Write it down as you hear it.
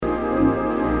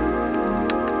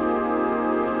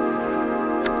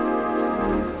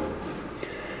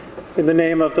In the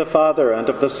name of the Father, and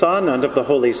of the Son, and of the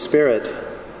Holy Spirit.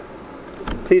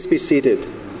 Please be seated.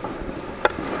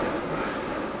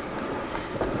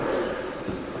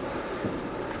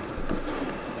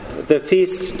 The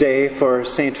feast day for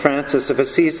St. Francis of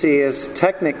Assisi is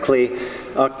technically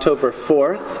October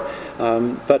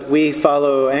 4th, but we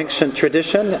follow ancient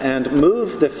tradition and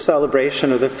move the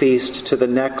celebration of the feast to the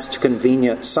next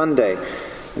convenient Sunday.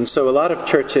 And so a lot of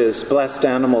churches blessed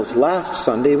animals last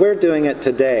Sunday. We're doing it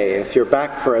today. If you're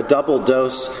back for a double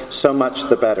dose, so much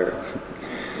the better.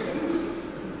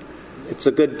 It's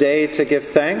a good day to give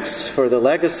thanks for the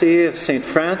legacy of St.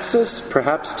 Francis,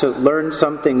 perhaps to learn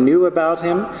something new about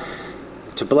him,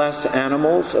 to bless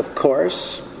animals, of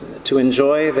course, to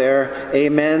enjoy their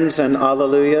amens and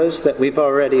alleluias that we've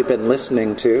already been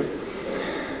listening to.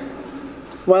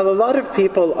 While a lot of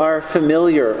people are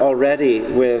familiar already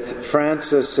with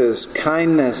Francis's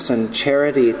kindness and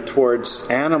charity towards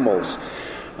animals,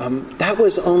 that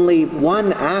was only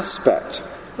one aspect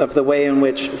of the way in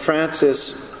which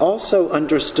Francis also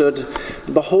understood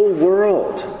the whole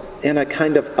world in a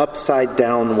kind of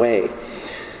upside-down way.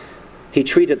 He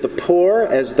treated the poor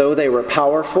as though they were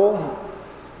powerful,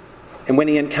 and when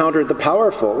he encountered the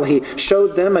powerful, he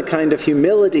showed them a kind of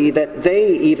humility that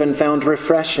they even found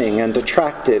refreshing and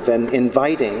attractive and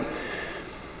inviting.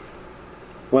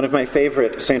 One of my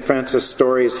favorite St. Francis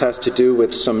stories has to do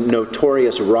with some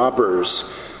notorious robbers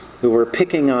who were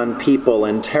picking on people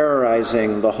and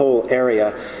terrorizing the whole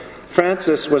area.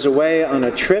 Francis was away on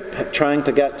a trip trying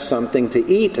to get something to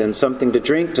eat and something to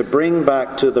drink to bring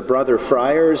back to the brother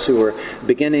friars who were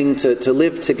beginning to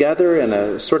live together in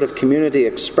a sort of community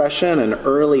expression, an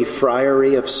early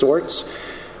friary of sorts.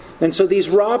 And so these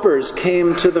robbers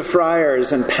came to the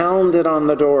friars and pounded on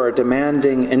the door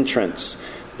demanding entrance.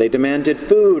 They demanded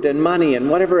food and money and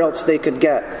whatever else they could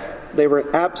get. They were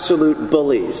absolute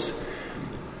bullies.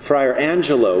 Friar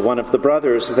Angelo, one of the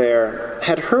brothers there,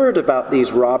 had heard about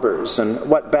these robbers and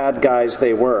what bad guys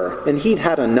they were, and he'd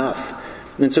had enough.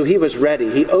 And so he was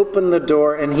ready. He opened the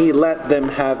door and he let them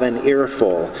have an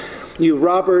earful. "You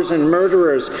robbers and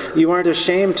murderers, you aren't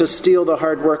ashamed to steal the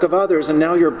hard work of others, and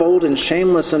now you're bold and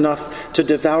shameless enough to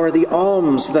devour the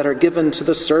alms that are given to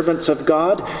the servants of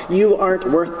God. You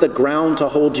aren't worth the ground to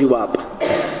hold you up."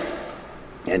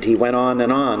 And he went on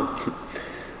and on.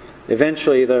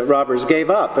 Eventually, the robbers gave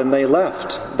up and they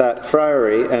left that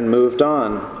friary and moved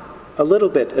on, a little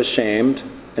bit ashamed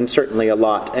and certainly a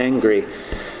lot angry.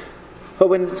 But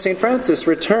when St. Francis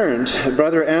returned,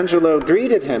 Brother Angelo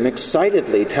greeted him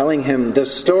excitedly, telling him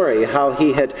this story, how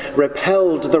he had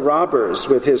repelled the robbers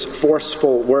with his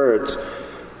forceful words.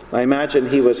 I imagine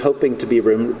he was hoping to be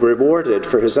rewarded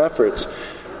for his efforts.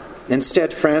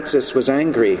 Instead, Francis was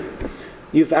angry.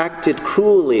 "You've acted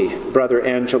cruelly, Brother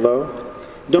Angelo.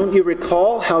 Don't you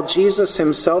recall how Jesus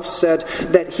himself said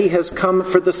that he has come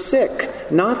for the sick,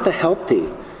 not the healthy?"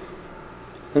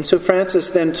 And so Francis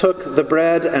then took the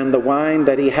bread and the wine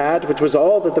that he had, which was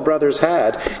all that the brothers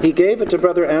had. He gave it to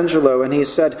Brother Angelo and he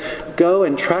said, "Go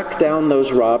and track down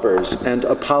those robbers and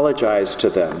apologize to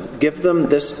them. Give them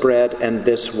this bread and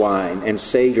this wine and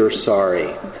say you're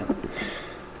sorry."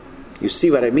 You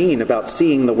see what I mean about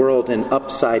seeing the world in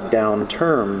upside-down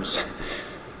terms.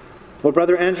 Well,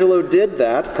 Brother Angelo did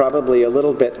that, probably a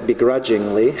little bit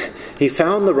begrudgingly. He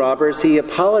found the robbers, he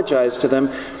apologized to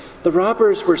them. The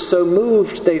robbers were so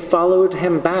moved, they followed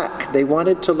him back. They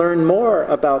wanted to learn more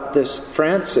about this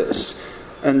Francis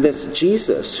and this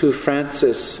Jesus who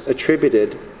Francis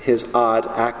attributed his odd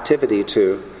activity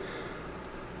to.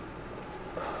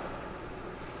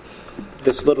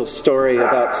 This little story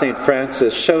about St.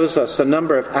 Francis shows us a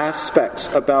number of aspects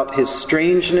about his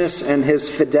strangeness and his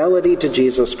fidelity to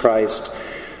Jesus Christ.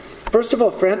 First of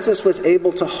all, Francis was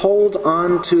able to hold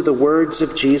on to the words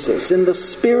of Jesus, in the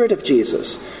spirit of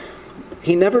Jesus.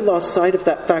 He never lost sight of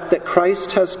that fact that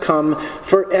Christ has come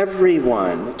for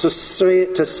everyone, to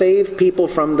save people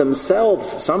from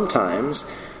themselves sometimes,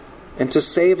 and to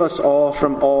save us all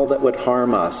from all that would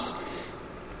harm us.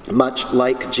 Much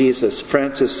like Jesus,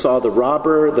 Francis saw the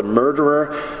robber, the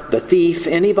murderer, the thief,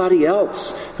 anybody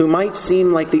else who might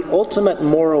seem like the ultimate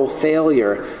moral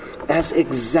failure as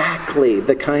exactly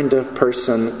the kind of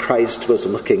person Christ was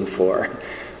looking for.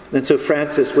 And so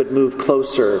Francis would move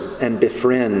closer and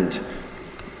befriend.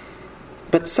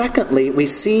 But secondly, we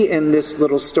see in this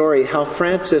little story how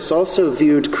Francis also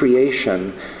viewed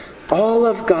creation. All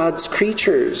of God's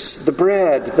creatures, the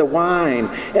bread, the wine,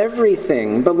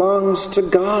 everything belongs to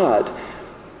God.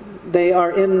 They are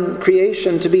in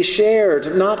creation to be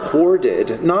shared, not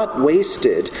hoarded, not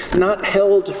wasted, not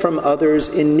held from others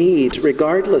in need,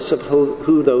 regardless of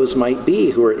who those might be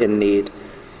who are in need.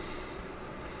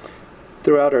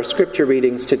 Throughout our scripture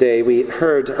readings today, we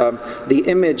heard the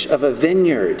image of a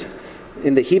vineyard.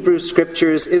 In the Hebrew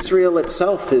scriptures, Israel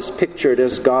itself is pictured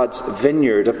as God's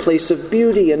vineyard, a place of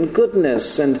beauty and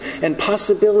goodness and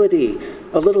possibility,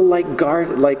 a little like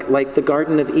the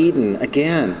Garden of Eden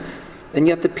again. And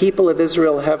yet the people of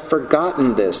Israel have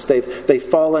forgotten this. They've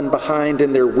fallen behind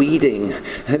in their weeding.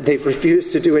 They've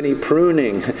refused to do any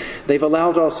pruning. They've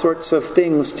allowed all sorts of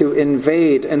things to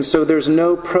invade, and so there's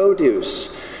no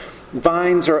produce.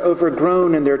 Vines are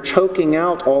overgrown and they're choking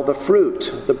out all the fruit.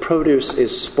 The produce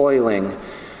is spoiling.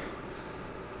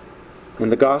 In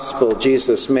the gospel,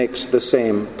 Jesus makes the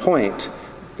same point,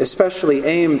 especially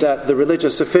aimed at the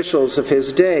religious officials of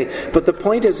his day. But the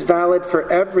point is valid for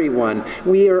everyone.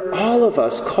 We are, all of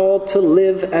us, called to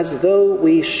live as though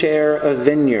we share a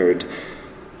vineyard.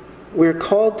 We're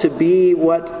called to be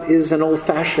what is an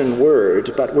old-fashioned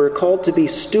word, but we're called to be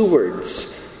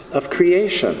stewards of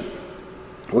creation.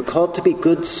 We're called to be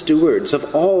good stewards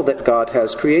of all that God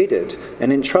has created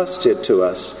and entrusted to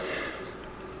us.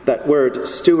 That word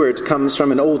steward comes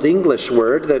from an Old English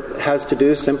word that has to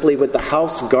do simply with the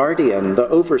house guardian, the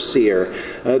overseer.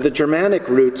 The Germanic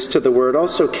roots to the word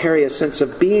also carry a sense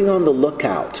of being on the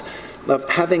lookout, of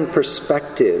having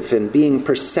perspective and being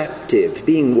perceptive,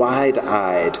 being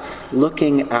wide-eyed,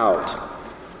 looking out.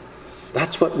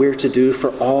 That's what we're to do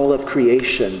for all of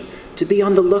creation, to be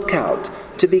on the lookout,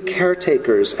 to be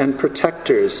caretakers and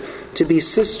protectors, to be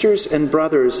sisters and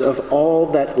brothers of all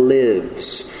that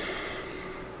lives.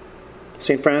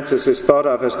 St. Francis is thought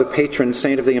of as the patron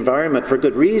saint of the environment for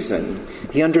good reason.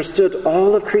 He understood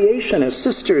all of creation as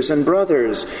sisters and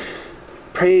brothers.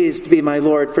 Praised be my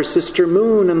Lord for Sister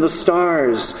Moon and the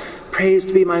stars.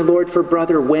 Praised be my Lord for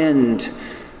Brother Wind.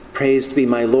 Praised be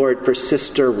my Lord for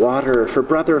Sister Water, for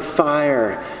Brother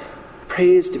Fire.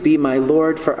 Praised be my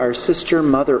Lord for our sister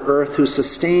Mother Earth, who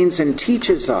sustains and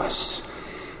teaches us.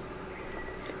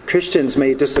 Christians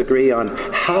may disagree on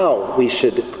how we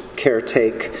should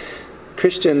caretake.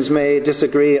 Christians may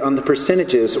disagree on the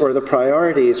percentages or the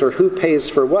priorities or who pays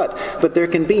for what, but there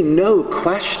can be no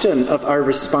question of our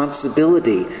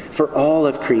responsibility for all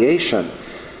of creation.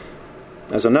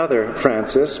 As another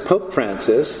Francis, Pope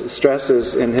Francis,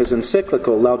 stresses in his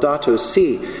encyclical Laudato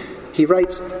Si', he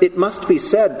writes, "It must be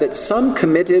said that some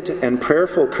committed and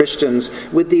prayerful Christians,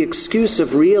 with the excuse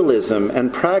of realism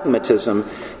and pragmatism,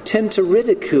 tend to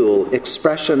ridicule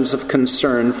expressions of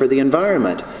concern for the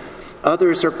environment.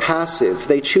 Others are passive.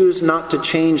 They choose not to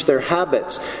change their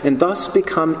habits and thus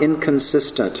become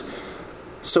inconsistent.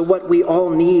 So what we all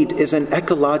need is an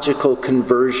ecological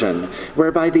conversion,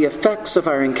 whereby the effects of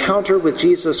our encounter with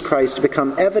Jesus Christ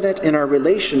become evident in our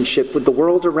relationship with the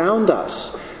world around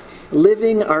us.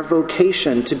 Living our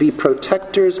vocation to be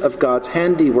protectors of God's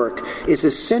handiwork is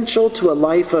essential to a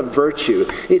life of virtue.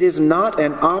 It is not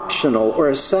an optional or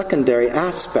a secondary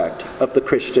aspect of the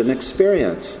Christian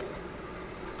experience."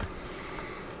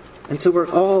 And so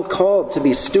we're all called to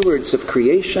be stewards of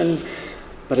creation,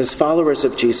 but as followers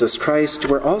of Jesus Christ,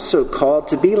 we're also called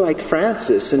to be like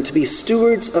Francis and to be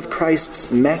stewards of Christ's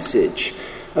message,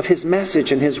 of his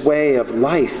message and his way of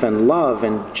life and love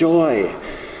and joy.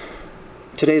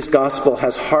 Today's gospel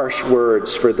has harsh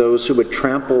words for those who would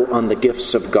trample on the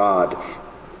gifts of God,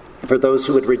 for those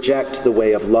who would reject the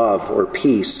way of love or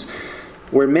peace.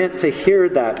 We're meant to hear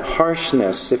that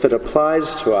harshness if it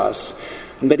applies to us.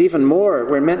 But even more,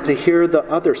 we're meant to hear the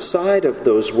other side of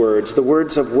those words, the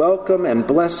words of welcome and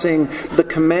blessing, the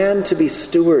command to be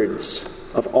stewards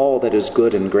of all that is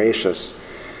good and gracious.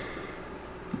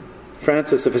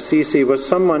 Francis of Assisi was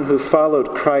someone who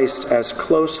followed Christ as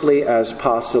closely as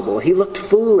possible. He looked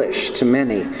foolish to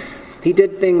many. He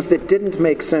did things that didn't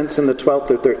make sense in the 12th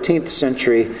or 13th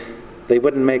century. They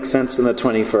wouldn't make sense in the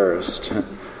 21st.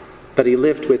 But he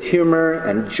lived with humor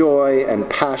and joy and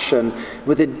passion,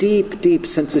 with a deep, deep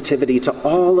sensitivity to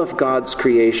all of God's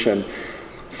creation.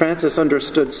 Francis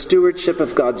understood stewardship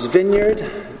of God's vineyard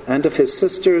and of his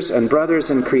sisters and brothers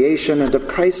in creation and of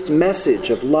Christ's message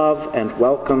of love and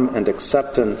welcome and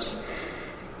acceptance.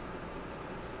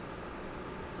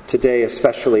 Today,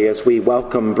 especially as we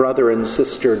welcome brother and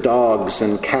sister dogs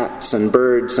and cats and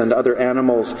birds and other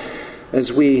animals,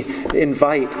 as we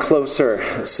invite closer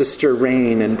Sister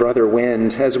Rain and Brother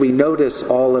Wind, as we notice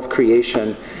all of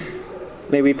creation,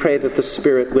 may we pray that the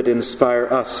Spirit would inspire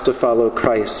us to follow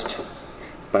Christ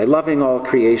by loving all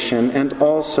creation and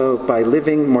also by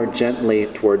living more gently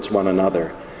towards one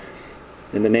another.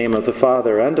 In the name of the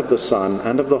Father, and of the Son,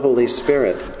 and of the Holy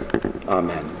Spirit.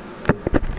 Amen.